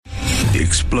The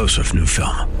explosive new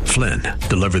film, Flynn,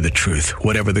 deliver the truth,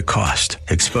 whatever the cost,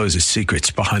 exposes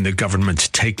secrets behind the government's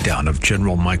takedown of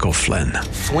General Michael Flynn.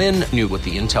 Flynn knew what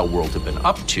the intel world had been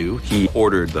up to. He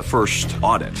ordered the first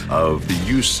audit of the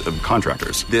use of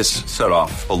contractors. This set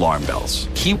off alarm bells.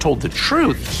 He told the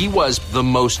truth. He was the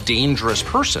most dangerous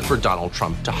person for Donald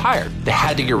Trump to hire. They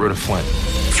had to get rid of Flynn.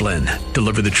 Flynn,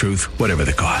 deliver the truth, whatever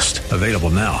the cost. Available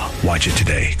now. Watch it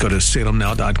today. Go to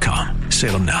salemnow.com.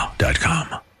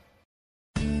 salemnow.com.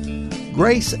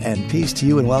 Grace and peace to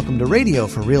you, and welcome to Radio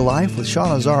for Real Life with Sean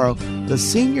Azzaro, the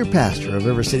senior pastor of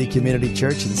River City Community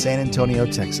Church in San Antonio,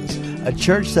 Texas, a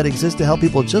church that exists to help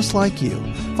people just like you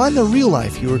find the real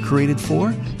life you were created for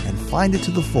and find it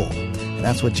to the full. And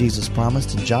that's what Jesus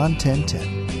promised in John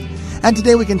 10:10. And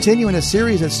today we continue in a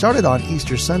series that started on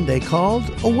Easter Sunday called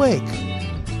Awake.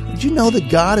 Did you know that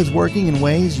God is working in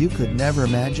ways you could never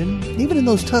imagine? Even in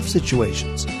those tough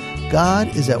situations,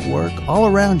 God is at work all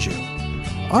around you.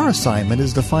 Our assignment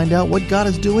is to find out what God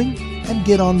is doing and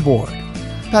get on board.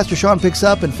 Pastor Sean picks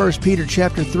up in 1 Peter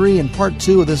chapter 3 in part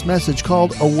 2 of this message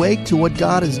called Awake to What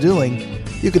God is Doing.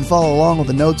 You can follow along with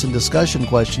the notes and discussion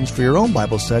questions for your own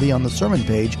Bible study on the sermon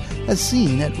page as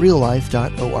seen at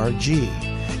reallife.org.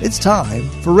 It's time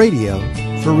for Radio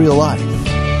for Real Life.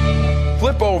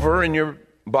 Flip over in your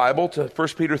Bible to 1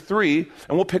 Peter 3,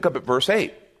 and we'll pick up at verse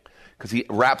 8, because he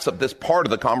wraps up this part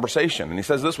of the conversation. And he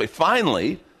says this way,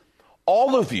 finally,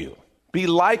 all of you, be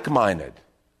like-minded,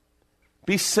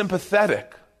 be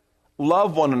sympathetic,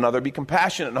 love one another, be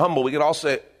compassionate and humble. We could all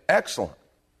say excellent.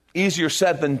 Easier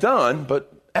said than done,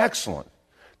 but excellent.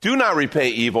 Do not repay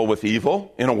evil with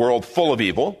evil in a world full of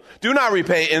evil. Do not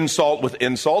repay insult with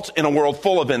insults in a world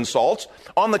full of insults.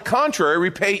 On the contrary,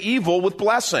 repay evil with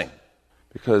blessing,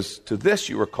 because to this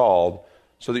you were called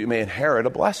so that you may inherit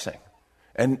a blessing.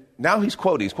 And now he's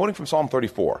quoting from Psalm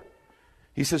 34.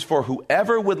 He says, for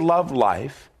whoever would love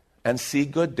life and see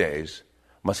good days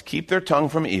must keep their tongue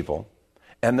from evil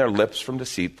and their lips from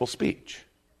deceitful speech.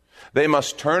 They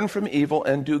must turn from evil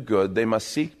and do good. They must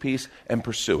seek peace and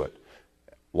pursue it.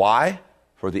 Why?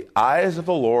 For the eyes of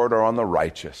the Lord are on the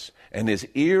righteous, and his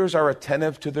ears are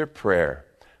attentive to their prayer.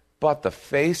 But the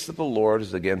face of the Lord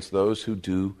is against those who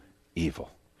do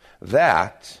evil.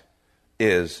 That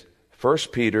is 1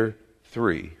 Peter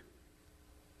 3,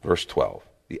 verse 12.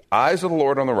 The eyes of the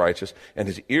Lord are on the righteous, and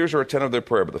his ears are attentive to their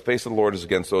prayer, but the face of the Lord is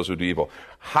against those who do evil.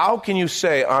 How can you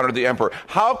say honor the emperor?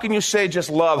 How can you say just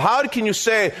love? How can you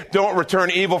say don't return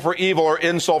evil for evil or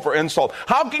insult for insult?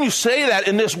 How can you say that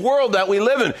in this world that we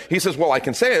live in? He says, well, I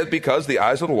can say it because the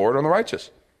eyes of the Lord are on the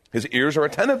righteous. His ears are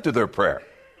attentive to their prayer.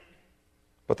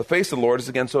 But the face of the Lord is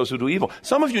against those who do evil.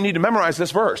 Some of you need to memorize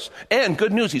this verse. And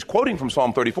good news, he's quoting from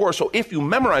Psalm 34, so if you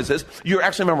memorize this, you're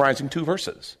actually memorizing 2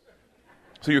 verses.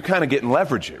 So you're kind of getting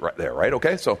leverage right there, right?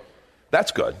 Okay, so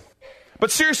that's good.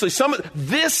 But seriously,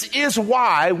 this is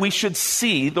why we should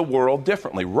see the world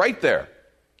differently, right there.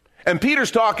 And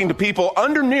Peter's talking to people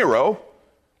under Nero,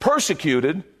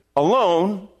 persecuted,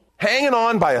 alone, hanging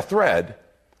on by a thread.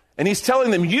 And he's telling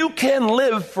them, you can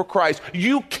live for Christ.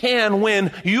 You can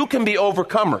win. You can be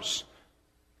overcomers.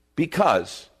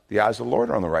 Because the eyes of the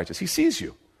Lord are on the righteous. He sees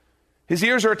you. His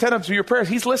ears are attentive to your prayers.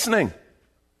 He's listening.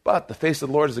 But the face of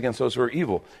the Lord is against those who are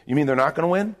evil. You mean they're not going to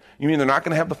win? You mean they're not going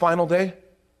to have the final day?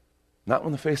 Not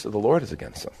when the face of the Lord is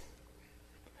against them.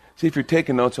 See, if you're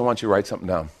taking notes, I want you to write something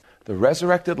down. The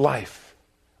resurrected life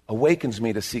awakens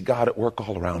me to see God at work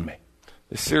all around me.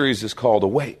 This series is called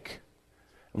Awake.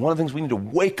 And one of the things we need to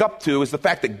wake up to is the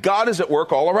fact that God is at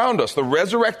work all around us. The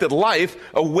resurrected life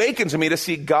awakens me to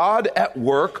see God at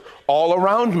work all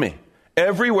around me.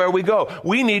 Everywhere we go,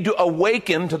 we need to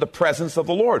awaken to the presence of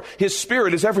the Lord. His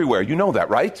Spirit is everywhere. You know that,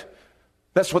 right?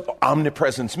 That's what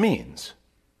omnipresence means.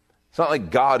 It's not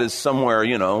like God is somewhere,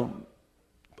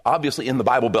 obviously in the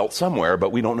Bible Belt somewhere,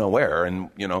 but we don't know where. And,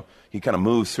 he kind of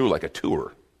moves through like a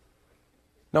tour.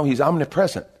 No, he's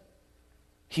omnipresent.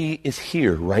 He is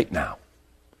here right now.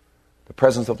 The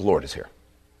presence of the Lord is here.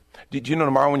 Do you know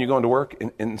tomorrow when you go into work,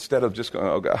 instead of just going,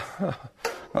 oh, God,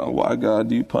 why, God,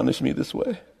 do you punish me this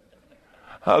way?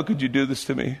 How could you do this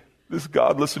to me? This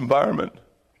godless environment.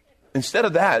 Instead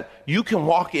of that, you can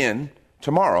walk in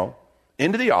tomorrow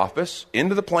into the office,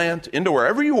 into the plant, into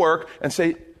wherever you work, and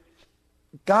say,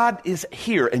 God is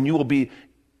here, and you will be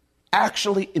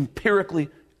actually empirically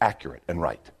accurate and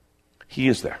right. He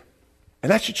is there.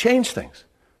 And that should change things.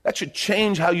 That should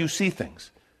change how you see things.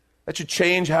 That should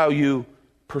change how you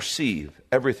perceive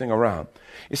everything around.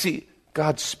 You see,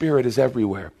 God's Spirit is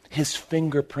everywhere. His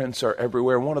fingerprints are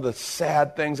everywhere. One of the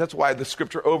sad things, that's why the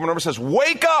scripture over and over says,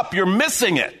 wake up, you're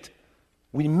missing it.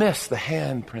 We miss the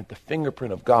handprint, the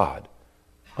fingerprint of God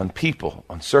on people,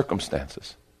 on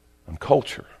circumstances, on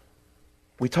culture.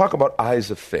 We talk about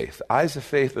eyes of faith. Eyes of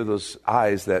faith are those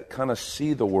eyes that kind of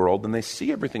see the world, and they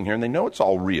see everything here, and they know it's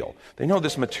all real. They know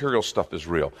this material stuff is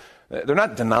real. They're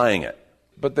not denying it,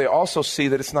 but they also see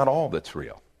that it's not all that's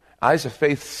real. Eyes of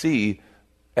faith see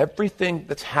everything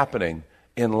that's happening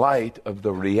in light of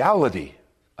the reality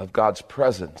of God's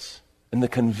presence and the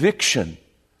conviction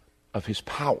of his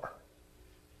power.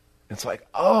 It's like,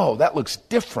 oh, that looks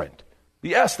different.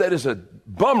 Yes, that is a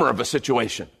bummer of a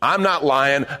situation. I'm not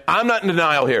lying. I'm not in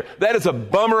denial here. That is a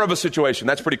bummer of a situation.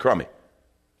 That's pretty crummy.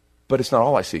 But it's not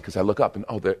all I see, because I look up and,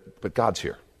 but God's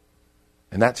here.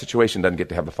 And that situation doesn't get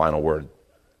to have the final word.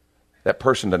 That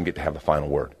person doesn't get to have the final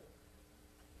word.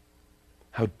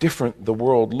 How different the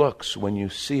world looks when you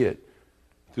see it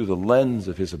through the lens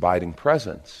of his abiding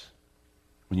presence,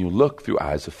 when you look through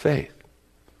eyes of faith.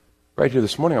 Right here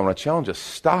this morning, I want to challenge us,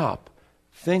 stop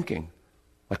thinking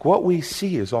like what we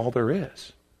see is all there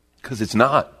is, because it's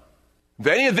not.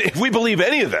 If we believe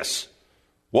any of this,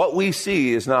 what we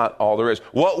see is not all there is.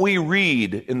 What we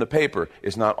read in the paper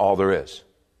is not all there is.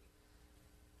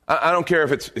 I don't care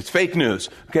if it's fake news,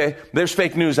 okay? There's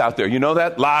fake news out there. You know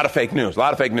that? A lot of fake news.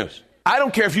 I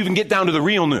don't care if you can get down to the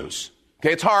real news.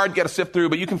 Okay, it's hard, got to sift through,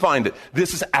 but you can find it.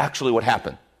 This is actually what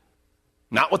happened.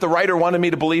 Not what the writer wanted me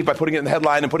to believe by putting it in the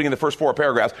headline and putting it in the first 4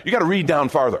 paragraphs. You got to read down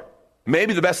farther.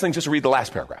 Maybe the best thing is just to read the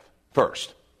last paragraph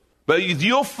first. But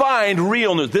you'll find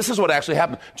real news. This is what actually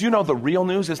happened. Do you know the real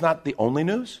news is not the only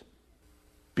news?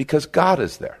 Because God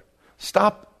is there.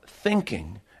 Stop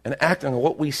thinking and acting on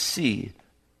what we see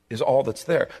is all that's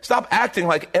there. Stop acting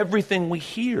like everything we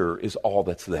hear is all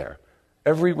that's there.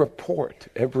 Every report,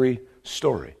 every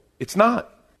story. It's not.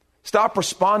 Stop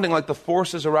responding like the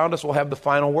forces around us will have the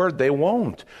final word. They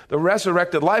won't. The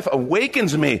resurrected life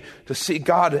awakens me to see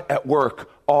God at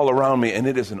work all around me, and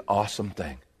it is an awesome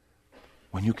thing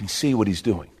when you can see what he's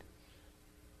doing.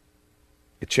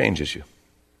 It changes you.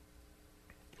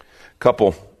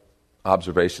 Couple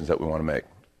observations that we want to make.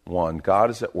 One,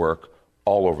 God is at work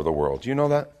all over the world. Do you know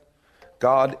that?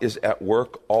 God is at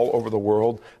work all over the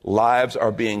world. Lives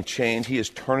are being changed. He is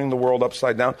turning the world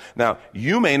upside down. Now,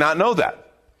 you may not know that.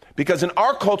 Because in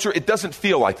our culture, it doesn't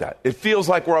feel like that. It feels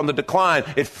like we're on the decline.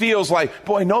 It feels like,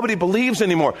 boy, nobody believes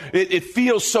anymore. It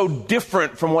feels so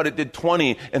different from what it did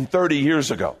 20 and 30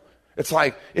 years ago. It's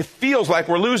like, it feels like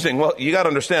we're losing. Well, you got to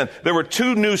understand, there were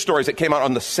 2 news stories that came out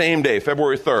on the same day,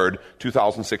 February 3rd,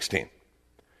 2016.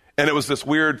 And it was this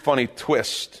weird, funny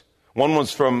twist. One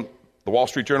was from the Wall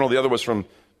Street Journal, the other was from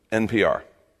NPR.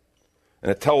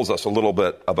 And it tells us a little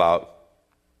bit about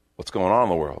what's going on in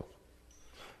the world.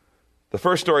 The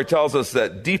first story tells us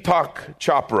that Deepak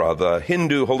Chopra, the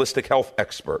Hindu holistic health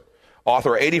expert,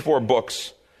 author of 84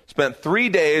 books, spent 3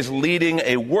 days leading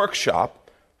a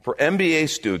workshop for MBA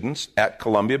students at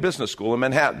Columbia Business School in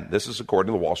Manhattan. This is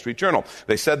according to the Wall Street Journal.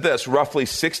 They said this: roughly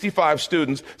 65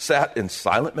 students sat in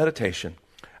silent meditation,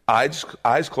 eyes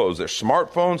closed, their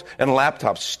smartphones and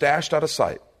laptops stashed out of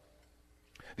sight.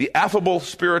 The affable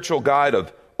spiritual guide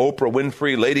of Oprah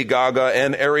Winfrey, Lady Gaga,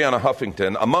 and Ariana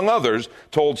Huffington, among others,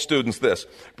 told students this: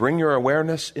 bring your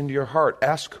awareness into your heart.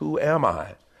 Ask, who am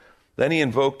I? Then he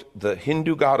invoked the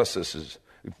Hindu goddesses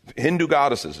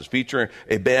featuring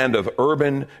a band of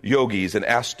urban yogis, and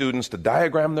asked students to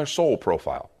diagram their soul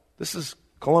profile. This is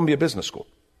Columbia Business School.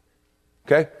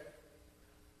 Okay?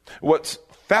 What's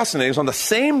fascinating is on the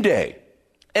same day,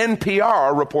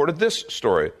 NPR reported this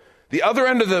story. The other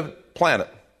end of the planet,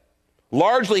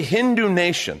 largely Hindu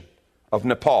nation of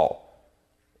Nepal,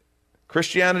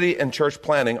 Christianity and church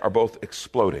planting are both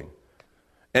exploding.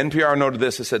 NPR noted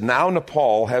this. It said, now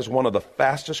Nepal has one of the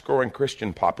fastest growing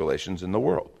Christian populations in the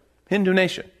world. Hindu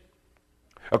nation.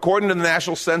 According to the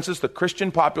national census, the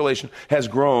Christian population has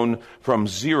grown from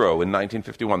 0 in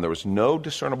 1951. There was no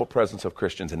discernible presence of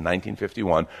Christians in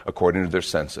 1951, according to their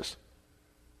census.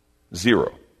 0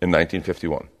 in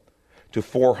 1951. To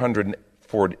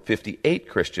 458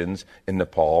 Christians in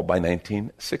Nepal by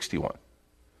 1961.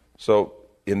 So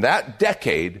in that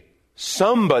decade,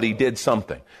 somebody did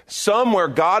something. Somewhere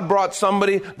God brought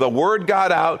somebody, the word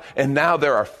got out, and now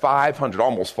there are 500,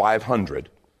 almost 500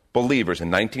 believers in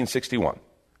 1961.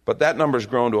 But that number's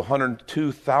grown to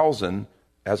 102,000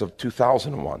 as of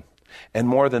 2001, and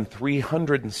more than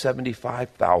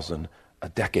 375,000 a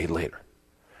decade later.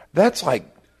 That's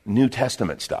like New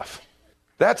Testament stuff.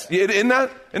 Isn't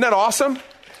that awesome?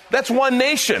 That's one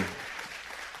nation.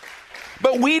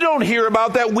 But we don't hear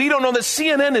about that. We don't know that.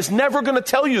 CNN is never going to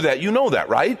tell you that. You know that,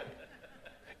 right?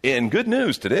 In good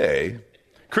news today,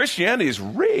 Christianity is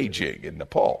raging in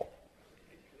Nepal.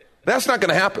 That's not going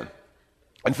to happen.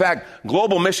 In fact,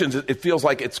 global missions, it feels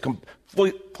like it's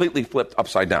completely flipped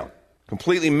upside down.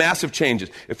 Completely massive changes.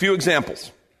 A few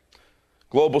examples.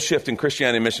 Global shift in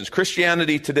Christianity missions.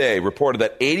 Christianity Today reported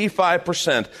that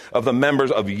 85% of the members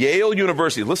of Yale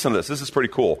University, listen to this, this is pretty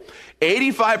cool.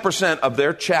 85% of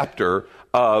their chapter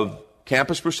of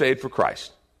Campus Crusade for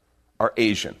Christ are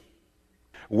Asian.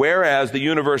 Whereas the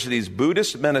university's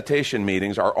Buddhist meditation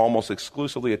meetings are almost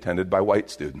exclusively attended by white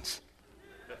students.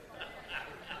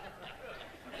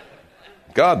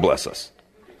 God bless us.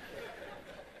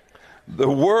 The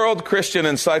World Christian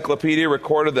Encyclopedia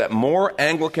recorded that more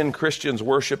Anglican Christians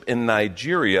worship in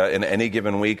Nigeria in any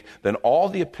given week than all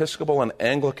the Episcopal and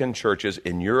Anglican churches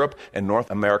in Europe and North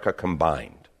America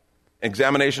combined.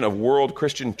 Examination of world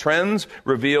Christian trends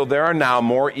revealed there are now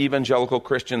more evangelical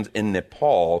Christians in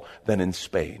Nepal than in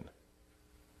Spain.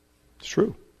 It's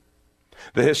true.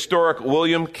 The historic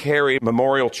William Carey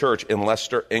Memorial Church in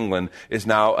Leicester, England, is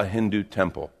now a Hindu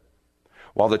temple,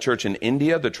 while the church in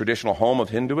India, the traditional home of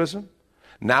Hinduism,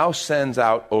 now sends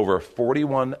out over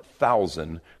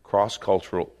 41,000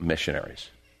 cross-cultural missionaries.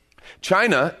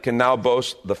 China can now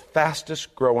boast the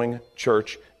fastest growing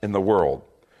church in the world,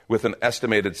 with an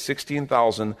estimated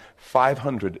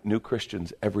 16,500 new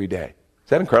Christians every day. Is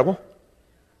that incredible?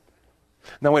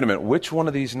 Now, wait a minute. Which one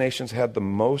of these nations had the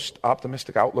most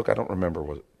optimistic outlook? I don't remember.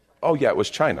 Was it? Oh, yeah, it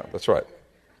was China. That's right.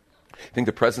 You think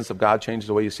the presence of God changes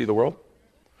the way you see the world?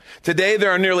 Today,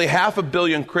 there are nearly 500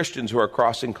 million Christians who are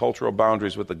crossing cultural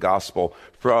boundaries with the gospel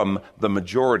from the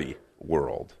majority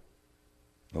world.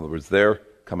 In other words, they're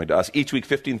coming to us. Each week,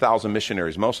 15,000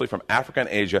 missionaries, mostly from Africa and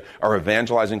Asia, are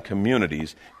evangelizing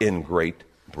communities in Great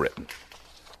Britain.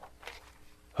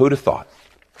 Who'd have thought?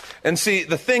 And see,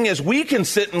 the thing is, we can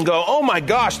sit and go, oh my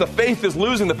gosh, the faith is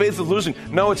losing, the faith is losing.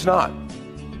 No, it's not.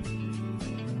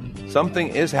 Something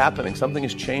is happening. Something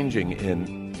is changing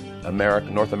in America,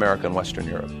 North America, and Western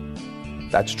Europe.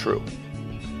 That's true.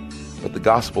 But the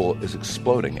gospel is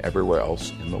exploding everywhere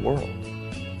else in the world.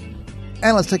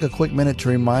 And let's take a quick minute to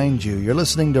remind you, you're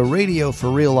listening to Radio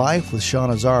for Real Life with Sean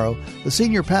Azzaro, the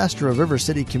senior pastor of River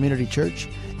City Community Church,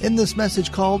 in this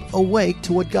message called Awake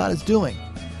to What God is Doing,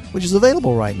 which is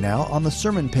available right now on the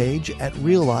sermon page at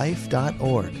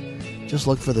reallife.org. Just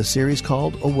look for the series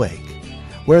called Awake.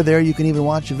 Where there you can even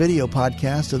watch a video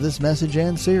podcast of this message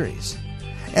and series.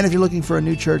 And if you're looking for a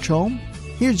new church home,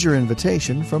 here's your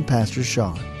invitation from Pastor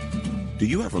Sean. Do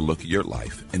you ever look at your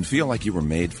life and feel like you were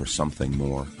made for something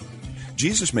more?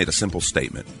 Jesus made a simple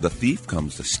statement. The thief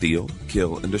comes to steal,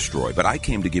 kill, and destroy, but I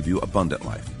came to give you abundant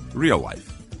life, real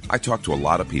life. I talk to a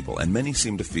lot of people, and many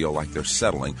seem to feel like they're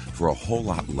settling for a whole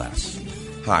lot less.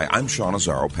 Hi, I'm Sean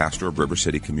Azzaro, pastor of River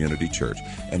City Community Church,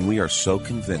 and we are so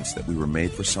convinced that we were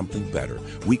made for something better.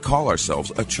 We call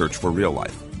ourselves a church for real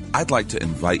life. I'd like to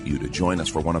invite you to join us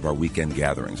for one of our weekend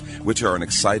gatherings, which are an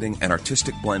exciting and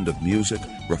artistic blend of music,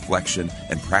 reflection,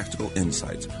 and practical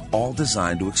insights, all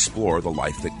designed to explore the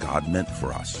life that God meant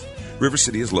for us. River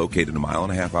City is located 1.5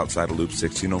 miles outside of Loop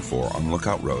 1604 on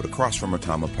Lookout Road across from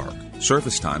Retama Park.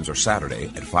 Service times are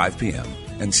Saturday at 5 p.m.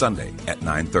 and Sunday at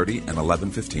 9:30 and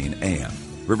 11:15 a.m.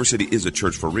 River City is a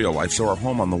church for real life, so our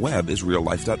home on the web is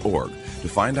reallife.org. To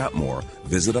find out more,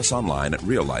 visit us online at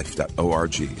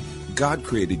reallife.org. God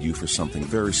created you for something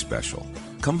very special.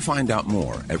 Come find out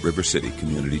more at River City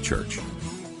Community Church.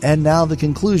 And now the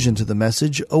conclusion to the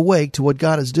message, Awake to What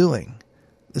God is Doing.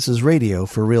 This is Radio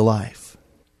for Real Life.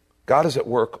 God is at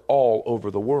work all over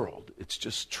the world. It's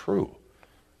just true.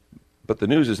 But the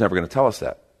news is never going to tell us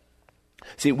that.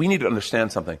 See, we need to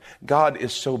understand something. God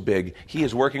is so big. He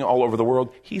is working all over the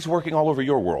world. He's working all over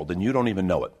your world, and you don't even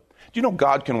know it. Do you know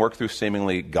God can work through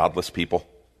seemingly godless people?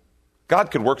 God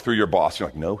could work through your boss. You're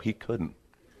like, no, he couldn't.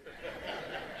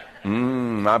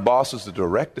 My boss is the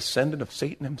direct descendant of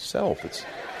Satan himself. It's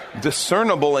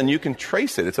discernible, and you can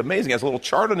trace it. It's amazing. He has a little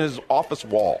chart on his office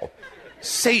wall.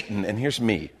 Satan, and here's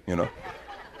me, you know.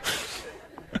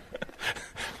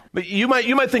 But you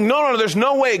might think, no, there's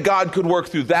no way God could work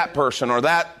through that person or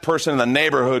that person in the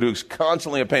neighborhood who's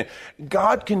constantly in pain.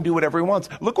 God can do whatever he wants.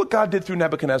 Look what God did through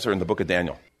Nebuchadnezzar in the book of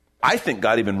Daniel. I think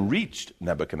God even reached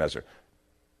Nebuchadnezzar.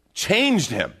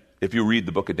 Changed him, if you read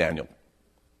the book of Daniel.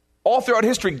 All throughout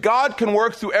history, God can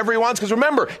work through everyone, because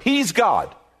remember, he's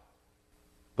God.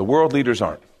 The world leaders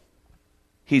aren't.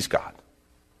 He's God.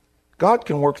 God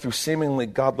can work through seemingly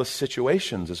godless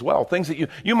situations as well. Things that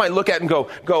you might look at and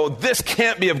go, this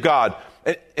can't be of God.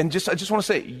 And I just want to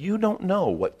say, you don't know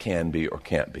what can be or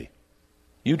can't be.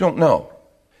 You don't know.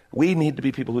 We need to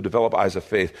be people who develop eyes of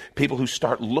faith, people who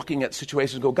start looking at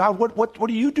situations and go, God, what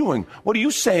are you doing? What are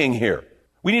you saying here?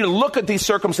 We need to look at these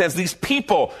circumstances, these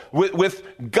people, with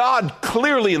God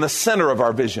clearly in the center of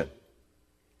our vision,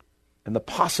 and the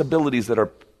possibilities that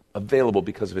are available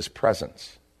because of his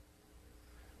presence.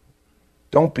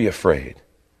 Don't be afraid.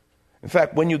 In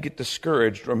fact, when you get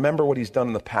discouraged, remember what he's done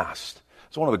in the past.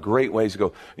 It's one of the great ways to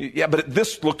go, yeah, but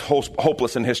this looked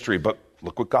hopeless in history, but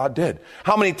look what God did.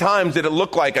 How many times did it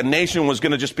look like a nation was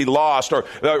going to just be lost, or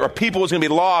people was going to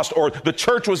be lost, or the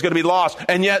church was going to be lost,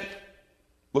 and yet,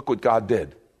 look what God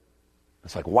did.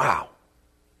 It's like, wow,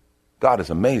 God is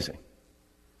amazing.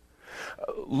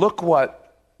 Look what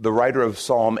the writer of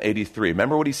Psalm 83,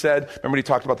 remember what he said? Remember he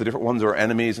talked about the different ones that are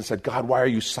enemies and said, God, why are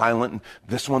you silent? And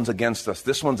this one's against us.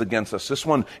 This one's against us. This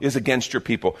one is against your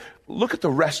people. Look at the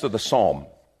rest of the psalm.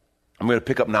 I'm going to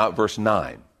pick up now at verse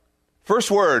 9. First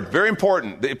word, very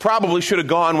important. It probably should have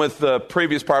gone with the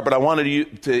previous part, but I wanted you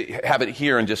to have it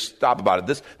here and just stop about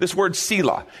it. This word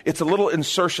Selah, it's a little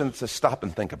insertion that says stop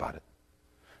and think about it.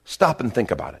 Stop and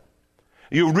think about it.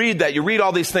 You read that, you read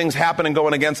all these things happening,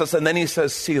 going against us, and then he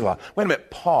says, Selah. Wait a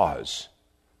minute, pause.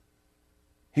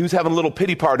 He was having a little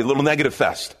pity party, a little negative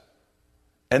fest.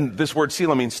 And this word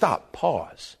Selah means stop,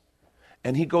 pause.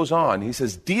 And he goes on, he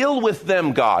says, deal with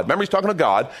them, God. Remember, he's talking to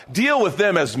God. Deal with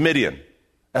them as Midian,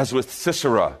 as with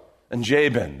Sisera and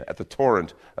Jabin at the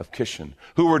torrent of Kishon,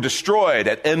 who were destroyed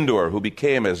at Endor, who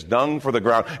became as dung for the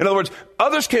ground. In other words,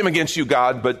 others came against you,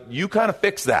 God, but you kind of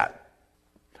fixed that.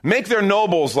 Make their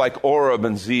nobles like Oreb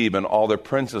and Zeb, and all their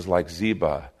princes like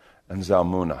Zebah and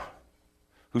Zalmunna,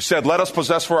 who said, let us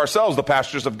possess for ourselves the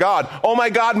pastures of God. Oh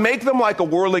my God, make them like a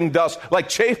whirling dust, like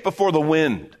chaff before the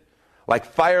wind, like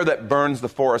fire that burns the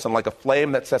forest, and like a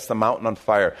flame that sets the mountain on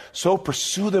fire. So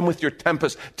pursue them with your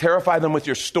tempest, terrify them with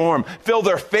your storm, fill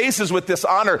their faces with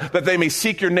dishonor, that they may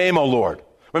seek your name, O Lord. Wait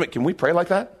a minute, can we pray like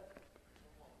that?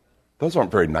 Those aren't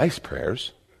very nice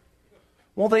prayers.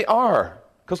 Well, they are.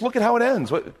 Because look at how it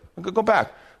ends. Go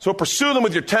back. So pursue them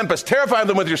with your tempest, terrify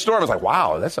them with your storm. It's like,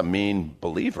 wow, that's a mean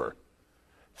believer.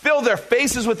 Fill their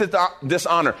faces with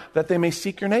dishonor, that they may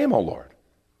seek your name, O Lord.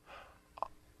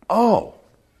 Oh.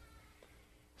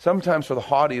 Sometimes for the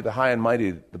haughty, the high and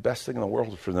mighty, the best thing in the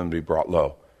world is for them to be brought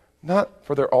low. Not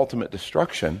for their ultimate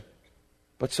destruction,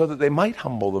 but so that they might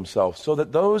humble themselves, so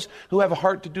that those who have a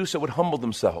heart to do so would humble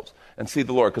themselves and see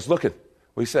the Lord. Because look at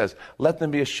what he says, let them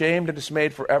be ashamed and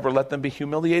dismayed forever. Let them be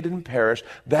humiliated and perish,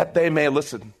 that they may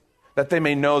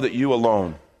know that you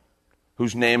alone,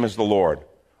 whose name is the Lord,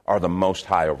 are the most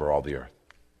high over all the earth.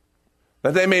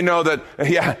 That they may know that,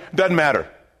 doesn't matter.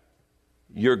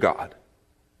 You're God.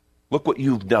 Look what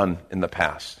you've done in the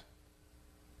past.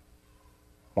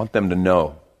 I want them to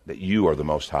know that you are the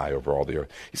most high over all the earth.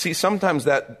 You see, sometimes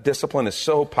that discipline is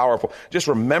so powerful. Just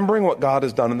remembering what God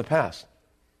has done in the past.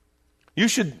 You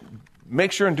should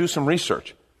make sure and do some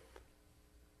research.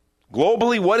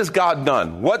 Globally, what has God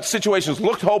done? What situations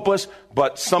looked hopeless,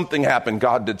 but something happened?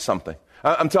 God did something.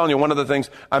 I'm telling you, one of the things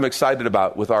I'm excited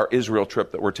about with our Israel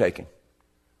trip that we're taking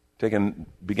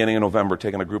beginning in November,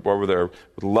 taking a group over there.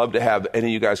 Would love to have any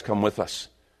of you guys come with us.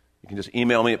 You can just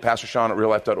email me at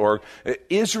pastorshawn@reallife.org.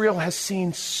 Israel has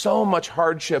seen so much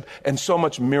hardship and so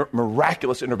much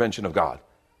miraculous intervention of God.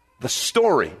 The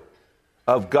story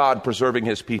of God preserving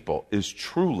his people is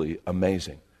truly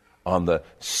amazing on the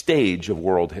stage of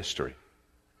world history.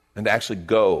 And to actually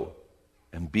go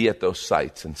and be at those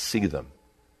sites and see them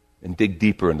and dig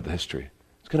deeper into the history.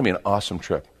 It's going to be an awesome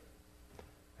trip.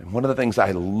 And one of the things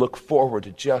I look forward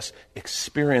to just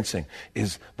experiencing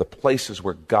is the places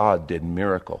where God did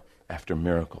miracle after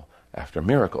miracle after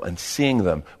miracle, and seeing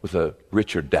them with a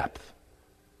richer depth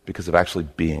because of actually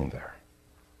being there.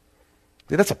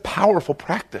 That's a powerful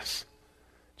practice.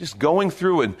 Just going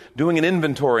through and doing an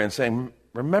inventory and saying,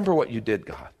 remember what you did,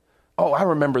 God. Oh, I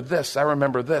remember this, I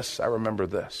remember this, I remember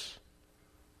this.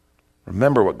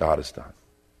 Remember what God has done.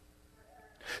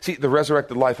 See, the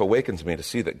resurrected life awakens me to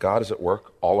see that God is at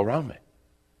work all around me.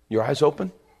 Your eyes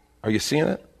open? Are you seeing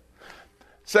it?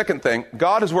 Second thing,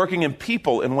 God is working in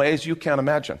people in ways you can't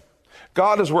imagine.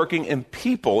 God is working in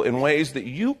people in ways that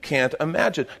you can't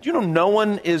imagine. Do you know no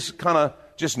one is kind of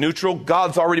just neutral?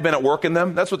 God's already been at work in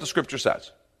them. That's what the scripture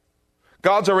says.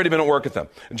 God's already been at work with them.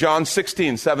 John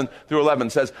 16, 7 through 11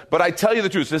 says, but I tell you the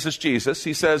truth, this is Jesus.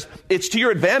 He says, it's to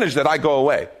your advantage that I go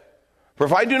away. For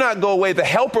if I do not go away, the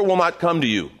helper will not come to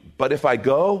you. But if I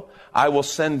go, I will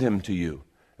send him to you.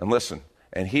 And listen,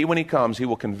 and he, when he comes, he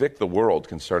will convict the world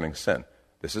concerning sin.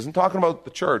 This isn't talking about the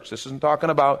church. This isn't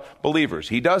talking about believers.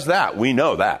 He does that. We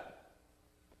know that.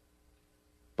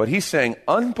 But he's saying,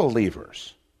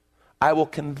 unbelievers, I will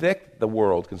convict the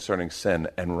world concerning sin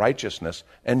and righteousness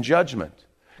and judgment.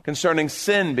 Concerning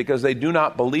sin because they do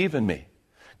not believe in me.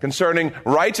 Concerning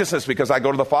righteousness because I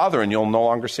go to the Father and you'll no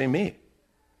longer see me.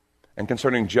 And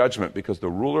concerning judgment because the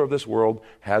ruler of this world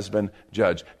has been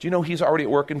judged. Do you know he's already at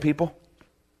work in people?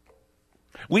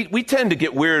 We tend to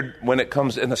get weird when it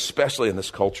comes, and especially in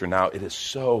this culture now, it is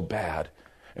so bad.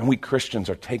 And we Christians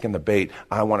are taking the bait.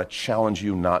 I want to challenge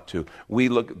you not to.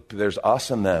 There's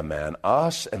us and them, man.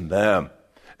 Us and them.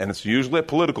 And it's usually a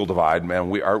political divide, man.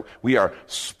 We are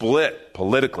split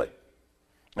politically.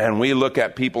 And we look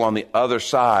at people on the other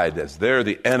side as they're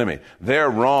the enemy. They're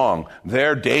wrong.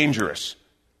 They're dangerous.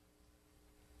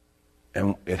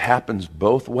 And it happens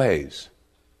both ways.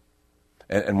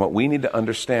 And what we need to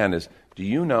understand is, do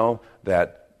you know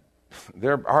that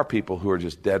there are people who are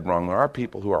just dead wrong? There are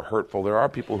people who are hurtful. There are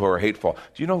people who are hateful.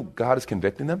 Do you know God is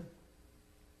convicting them?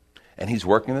 And He's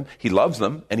working them. He loves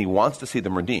them, and He wants to see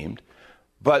them redeemed.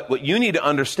 But what you need to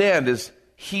understand is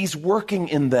He's working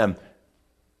in them.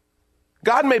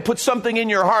 God may put something in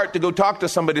your heart to go talk to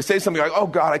somebody, to say something like, oh,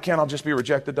 God, I can't, I'll just be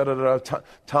rejected.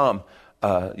 Tom,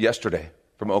 yesterday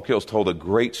from Oak Hills told a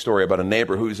great story about a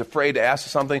neighbor who was afraid to ask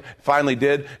something, finally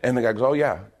did, and the guy goes, oh,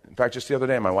 yeah. In fact, just the other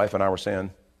day, my wife and I were saying,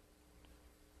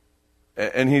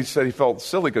 and he said he felt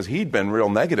silly because he'd been real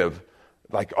negative,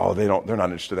 like, oh, they're not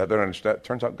interested in that, they're not interested in that.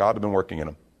 Turns out God had been working in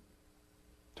them.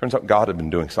 Turns out God had been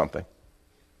doing something.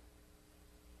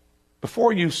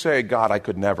 Before you say, God, I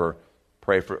could never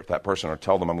pray for that person or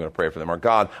tell them I'm going to pray for them, or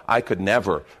God, I could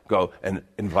never go and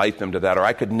invite them to that, or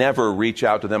I could never reach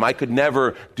out to them, I could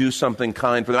never do something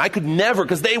kind for them, I could never,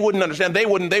 because they wouldn't understand, they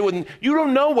wouldn't, you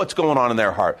don't know what's going on in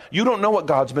their heart. You don't know what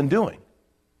God's been doing.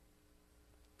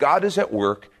 God is at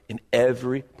work in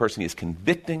every person. He is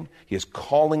convicting, He is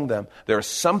calling them. There is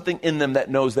something in them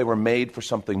that knows they were made for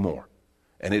something more,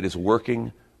 and it is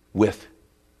working with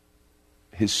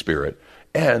His Spirit.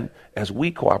 And as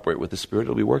we cooperate with the Spirit,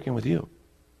 it'll be working with you.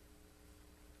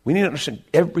 We need to understand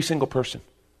every single person.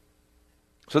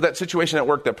 So that situation at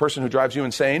work, that person who drives you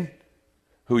insane,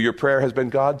 who your prayer has been,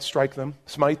 God, strike them,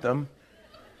 smite them.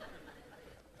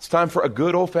 It's time for a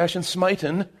good old-fashioned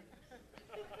smiting.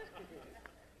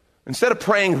 Instead of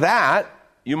praying that,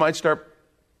 you might start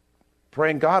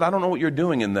praying, God, I don't know what you're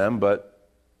doing in them, but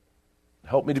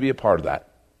help me to be a part of that.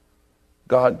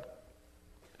 God,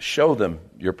 show them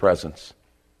your presence.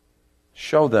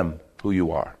 Show them who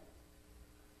you are.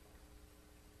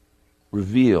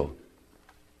 Reveal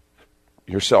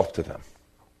yourself to them,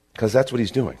 because that's what He's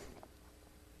doing.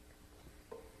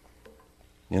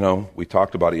 You know, we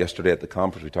talked about it yesterday at the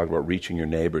conference. We talked about reaching your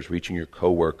neighbors, reaching your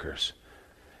coworkers.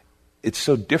 It's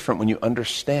so different when you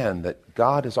understand that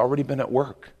God has already been at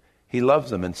work. He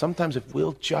loves them, and sometimes if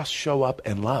we'll just show up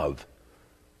and love,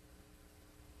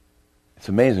 it's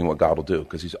amazing what God will do,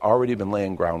 because He's already been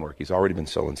laying groundwork. He's already been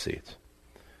sowing seeds.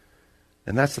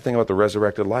 And that's the thing about the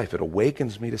resurrected life. It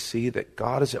awakens me to see that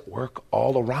God is at work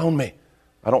all around me.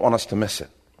 I don't want us to miss it.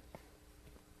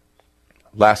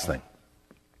 Last thing.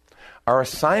 Our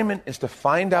assignment is to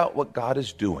find out what God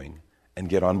is doing and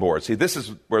get on board. See, this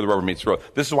is where the rubber meets the road.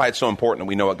 This is why it's so important that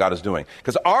we know what God is doing.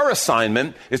 Because our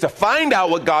assignment is to find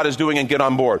out what God is doing and get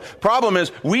on board. Problem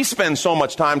is, we spend so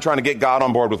much time trying to get God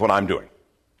on board with what I'm doing.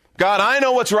 God, I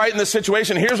know what's right in this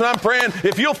situation. Here's what I'm praying.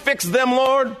 If you'll fix them,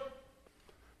 Lord.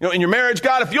 You know, in your marriage,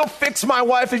 God, if you'll fix my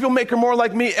wife, if you'll make her more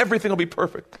like me, everything will be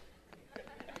perfect.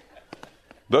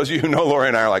 Those of you who know Lori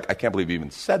and I are like, I can't believe you even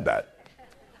said that.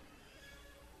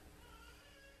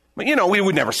 But, you know, we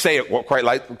would never say it quite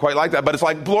like that, but it's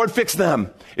like, Lord, fix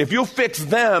them. If you'll fix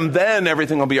them, then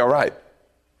everything will be all right.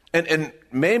 And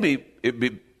maybe it'd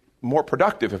be more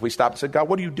productive if we stopped and said, God,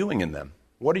 what are you doing in them?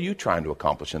 What are you trying to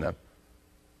accomplish in them?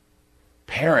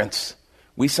 Parents,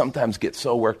 we sometimes get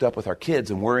so worked up with our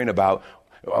kids and worrying about,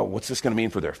 what's this going to mean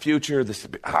for their future?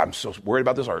 I'm so worried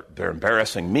about this. They're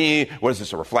embarrassing me. What is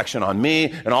this, a reflection on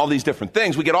me? And all these different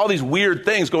things. We get all these weird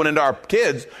things going into our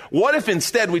kids. What if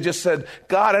instead we just said,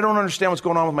 God, I don't understand what's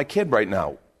going on with my kid right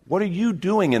now. What are you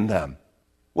doing in them?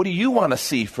 What do you want to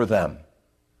see for them?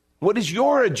 What is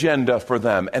your agenda for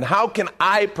them? And how can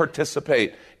I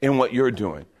participate in what you're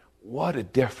doing? What a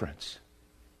difference.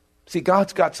 See,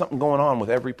 God's got something going on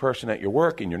with every person at your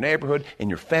work, in your neighborhood, in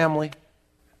your family.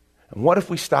 And what if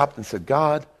we stopped and said,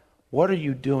 God, what are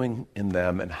you doing in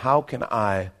them, and how can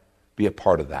I be a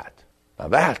part of that? Now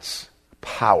that's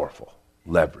powerful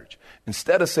leverage.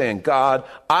 Instead of saying, God,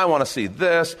 I want to see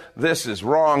this is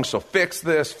wrong, so fix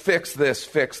this, fix this,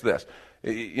 fix this.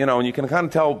 You know, and you can kind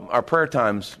of tell our prayer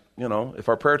times, you know, if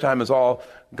our prayer time is all,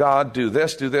 God, do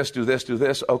this, do this, do this, do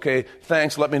this, okay,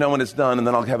 thanks, let me know when it's done, and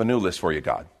then I'll have a new list for you,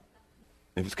 God.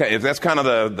 If that's kind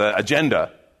of the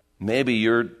agenda, maybe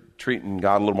you're treating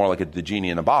God a little more like the genie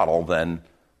in a bottle than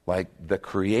like the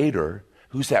Creator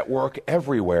who's at work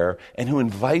everywhere and who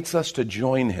invites us to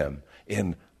join Him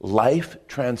in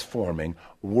life-transforming,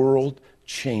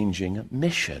 world-changing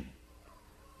mission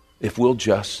if we'll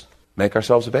just make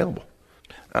ourselves available.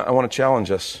 I want to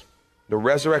challenge us. The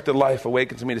resurrected life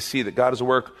awakens me to see that God is at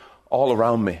work all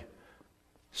around me.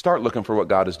 Start looking for what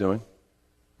God is doing.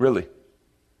 Really.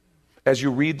 As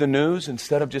you read the news,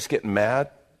 instead of just getting mad,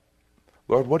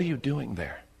 Lord, what are you doing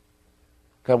there?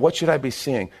 God, what should I be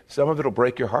seeing? Some of it will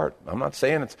break your heart. I'm not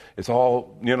saying it's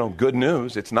all, good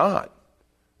news. It's not.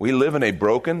 We live in a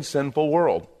broken, sinful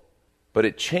world. But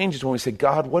it changes when we say,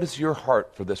 God, what is your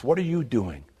heart for this? What are you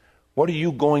doing? What are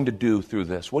you going to do through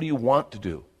this? What do you want to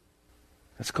do?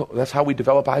 That's how we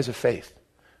develop eyes of faith.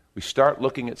 We start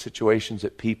looking at situations,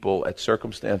 at people, at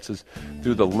circumstances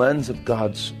through the lens of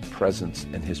God's presence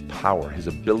and His power, His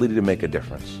ability to make a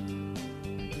difference.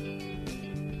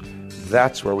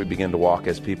 That's where we begin to walk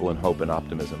as people in hope and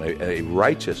optimism, a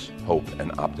righteous hope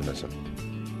and optimism.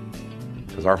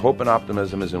 Because our hope and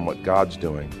optimism is in what God's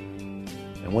doing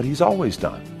and what He's always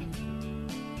done.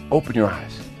 Open your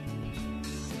eyes.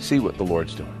 See what the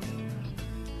Lord's doing.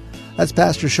 That's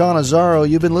Pastor Sean Azzaro.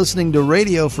 You've been listening to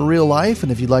Radio for Real Life,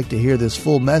 and if you'd like to hear this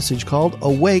full message called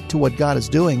Awake to What God is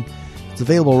Doing, it's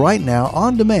available right now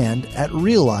on demand at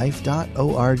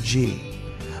reallife.org.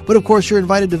 But of course, you're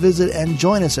invited to visit and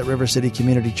join us at River City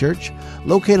Community Church,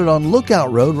 located on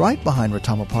Lookout Road right behind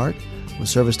Retama Park, with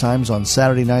service times on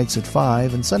Saturday nights at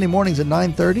 5 and Sunday mornings at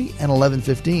 9:30 and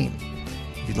 11:15.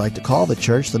 If you'd like to call the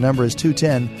church, the number is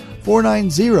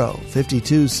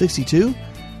 210-490-5262,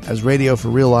 as Radio for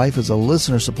Real Life is a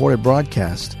listener-supported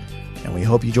broadcast. And we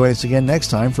hope you join us again next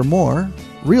time for more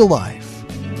Real Life.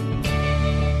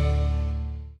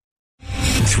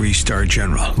 3-star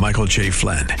General Michael J.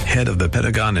 Flynn, head of the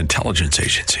Pentagon Intelligence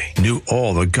Agency, knew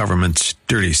all the government's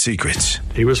dirty secrets.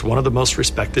 He was one of the most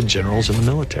respected generals in the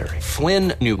military.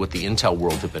 Flynn knew what the intel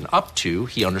world had been up to.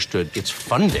 He understood its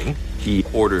funding. He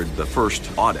ordered the first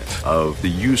audit of the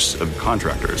use of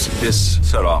contractors. This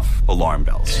set off alarm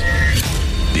bells.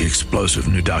 The explosive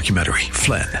new documentary,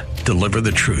 Flynn, Deliver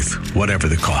the Truth, Whatever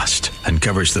the Cost,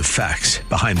 uncovers the facts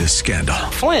behind this scandal.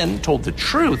 Flynn told the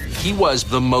truth. He was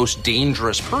the most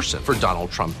dangerous person for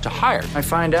Donald Trump to hire. I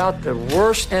find out the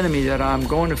worst enemy that I'm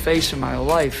going to face in my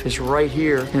life is right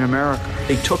here in America.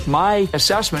 They took my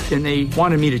assessment and they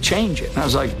wanted me to change it. And I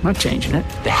was like, I'm not changing it.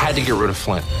 They had to get rid of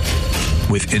Flynn.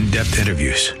 With in-depth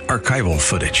interviews, archival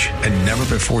footage, and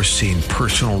never-before-seen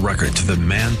personal records of the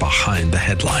man behind the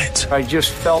headlines. I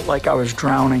just felt like I was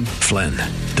drowning. Flynn,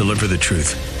 Deliver the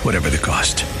Truth, Whatever the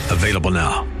Cost. Available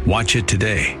now. Watch it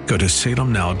today. Go to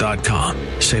salemnow.com.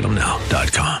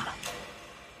 salemnow.com.